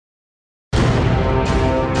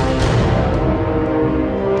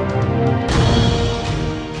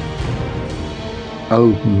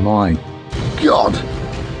Oh my God!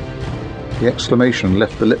 The exclamation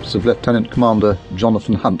left the lips of Lieutenant Commander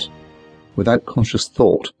Jonathan Hunt without conscious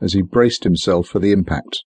thought as he braced himself for the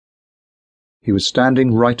impact. He was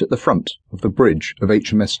standing right at the front of the bridge of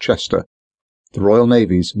HMS Chester, the Royal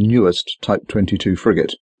Navy's newest Type 22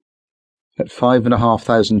 frigate. At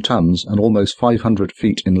 5,500 tons and almost 500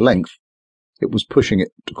 feet in length, it was pushing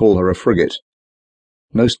it to call her a frigate.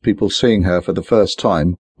 Most people seeing her for the first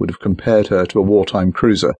time would have compared her to a wartime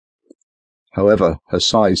cruiser. However, her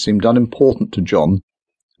size seemed unimportant to John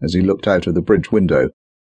as he looked out of the bridge window.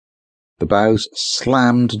 The bows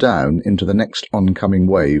slammed down into the next oncoming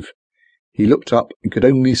wave. He looked up and could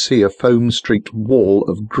only see a foam-streaked wall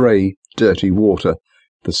of grey, dirty water.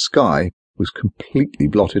 The sky was completely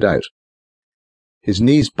blotted out. His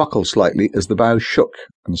knees buckled slightly as the bow shook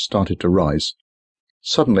and started to rise.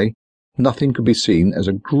 Suddenly, nothing could be seen as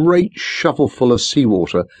a great shovelful of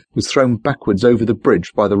seawater was thrown backwards over the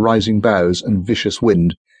bridge by the rising bows and vicious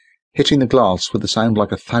wind, hitting the glass with a sound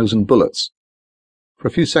like 1,000 bullets. For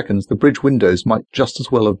a few seconds the bridge windows might just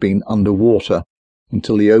as well have been under water,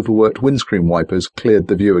 until the overworked windscreen wipers cleared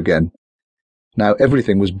the view again. Now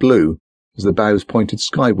everything was blue as the bows pointed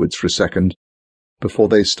skywards for a second, before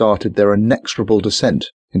they started their inexorable descent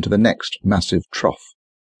into the next massive trough.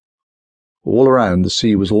 All around the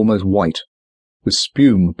sea was almost white, with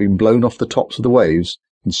spume being blown off the tops of the waves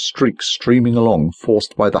and streaks streaming along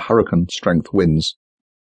forced by the hurricane-strength winds.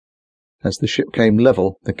 As the ship came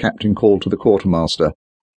level, the captain called to the quartermaster,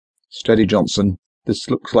 "Steady, Johnson, this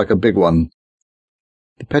looks like a big one."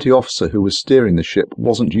 The petty officer who was steering the ship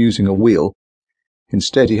wasn't using a wheel.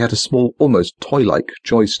 Instead he had a small, almost toy-like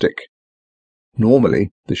joystick. Normally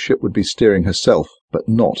the ship would be steering herself, but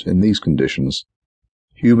not in these conditions.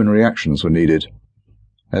 Human reactions were needed.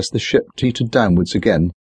 As the ship teetered downwards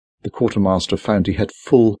again, the quartermaster found he had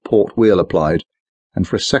full port wheel applied, and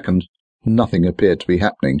for a second nothing appeared to be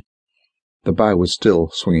happening. The bow was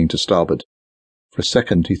still swinging to starboard. For a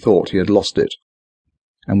second he thought he had lost it,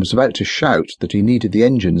 and was about to shout that he needed the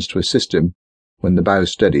engines to assist him when the bow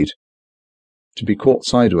steadied. To be caught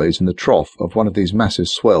sideways in the trough of one of these massive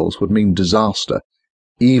swells would mean disaster,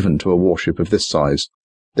 even to a warship of this size.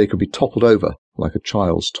 They could be toppled over like a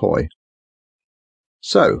child's toy.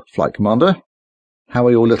 "So, Flight Commander, how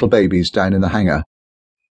are your little babies down in the hangar?"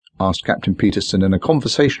 asked Captain Peterson in a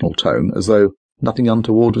conversational tone, as though nothing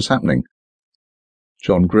untoward was happening.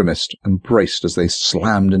 John grimaced and braced as they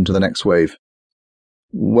slammed into the next wave.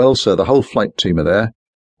 "Well, sir, the whole flight team are there.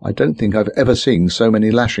 I don't think I've ever seen so many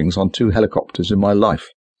lashings on 2 helicopters in my life.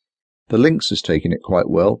 The Lynx is taking it quite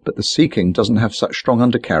well, but the Sea King doesn't have such strong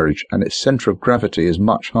undercarriage, and its centre of gravity is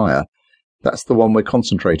much higher. That's the one we're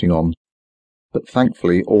concentrating on. But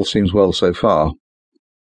thankfully all seems well so far."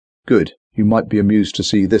 "Good. You might be amused to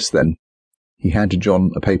see this, then." He handed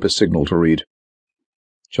John a paper signal to read.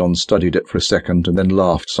 John studied it for a second and then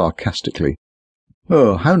laughed sarcastically.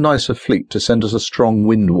 "Oh, how nice of Fleet to send us a strong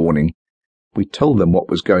wind warning. We told them what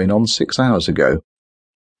was going on 6 hours ago."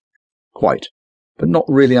 "Quite, but not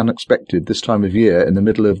really unexpected this time of year in the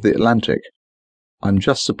middle of the Atlantic. I'm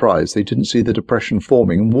just surprised they didn't see the depression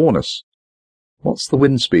forming and warn us. What's the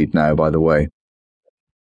wind speed now, by the way?"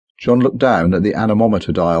 John looked down at the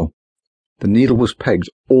anemometer dial. The needle was pegged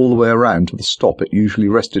all the way around to the stop it usually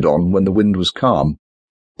rested on when the wind was calm.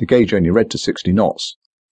 The gauge only read to 60 knots.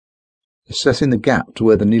 Assessing the gap to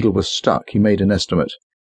where the needle was stuck, he made an estimate.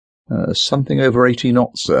 Something over 80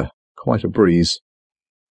 knots, sir. Quite a breeze."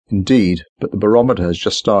 "Indeed, but the barometer has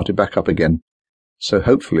just started back up again, so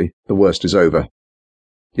hopefully the worst is over."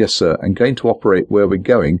 "Yes, sir, and going to operate where we're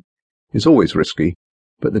going is always risky,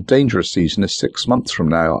 but the dangerous season is 6 months from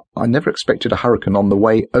now. I never expected a hurricane on the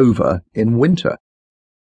way over in winter."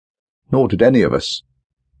 Nor did any of us.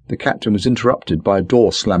 The captain was interrupted by a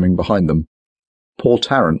door slamming behind them. Paul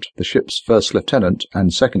Tarrant, the ship's first lieutenant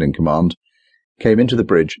and second in command, came into the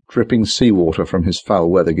bridge, dripping seawater from his foul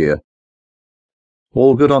weather gear.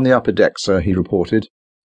 "All good on the upper deck, sir," he reported.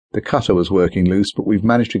 "The cutter was working loose, but we've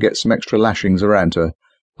managed to get some extra lashings around her.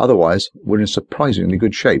 Otherwise, we're in surprisingly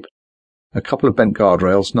good shape. A couple of bent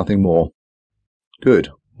guardrails, nothing more." "Good.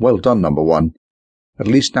 Well done, Number 1. At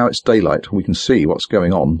least now it's daylight, we can see what's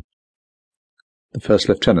going on." The first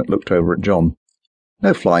lieutenant looked over at John.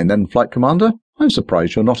 "No flying then, Flight Commander? I'm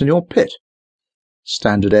surprised you're not in your pit."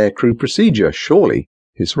 "Standard aircrew procedure, surely."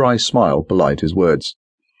 His wry smile belied his words.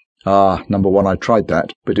 "Ah, Number 1, I tried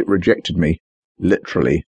that, but it rejected me.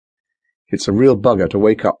 Literally. It's a real bugger to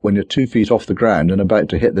wake up when you're 2 feet off the ground and about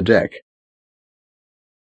to hit the deck.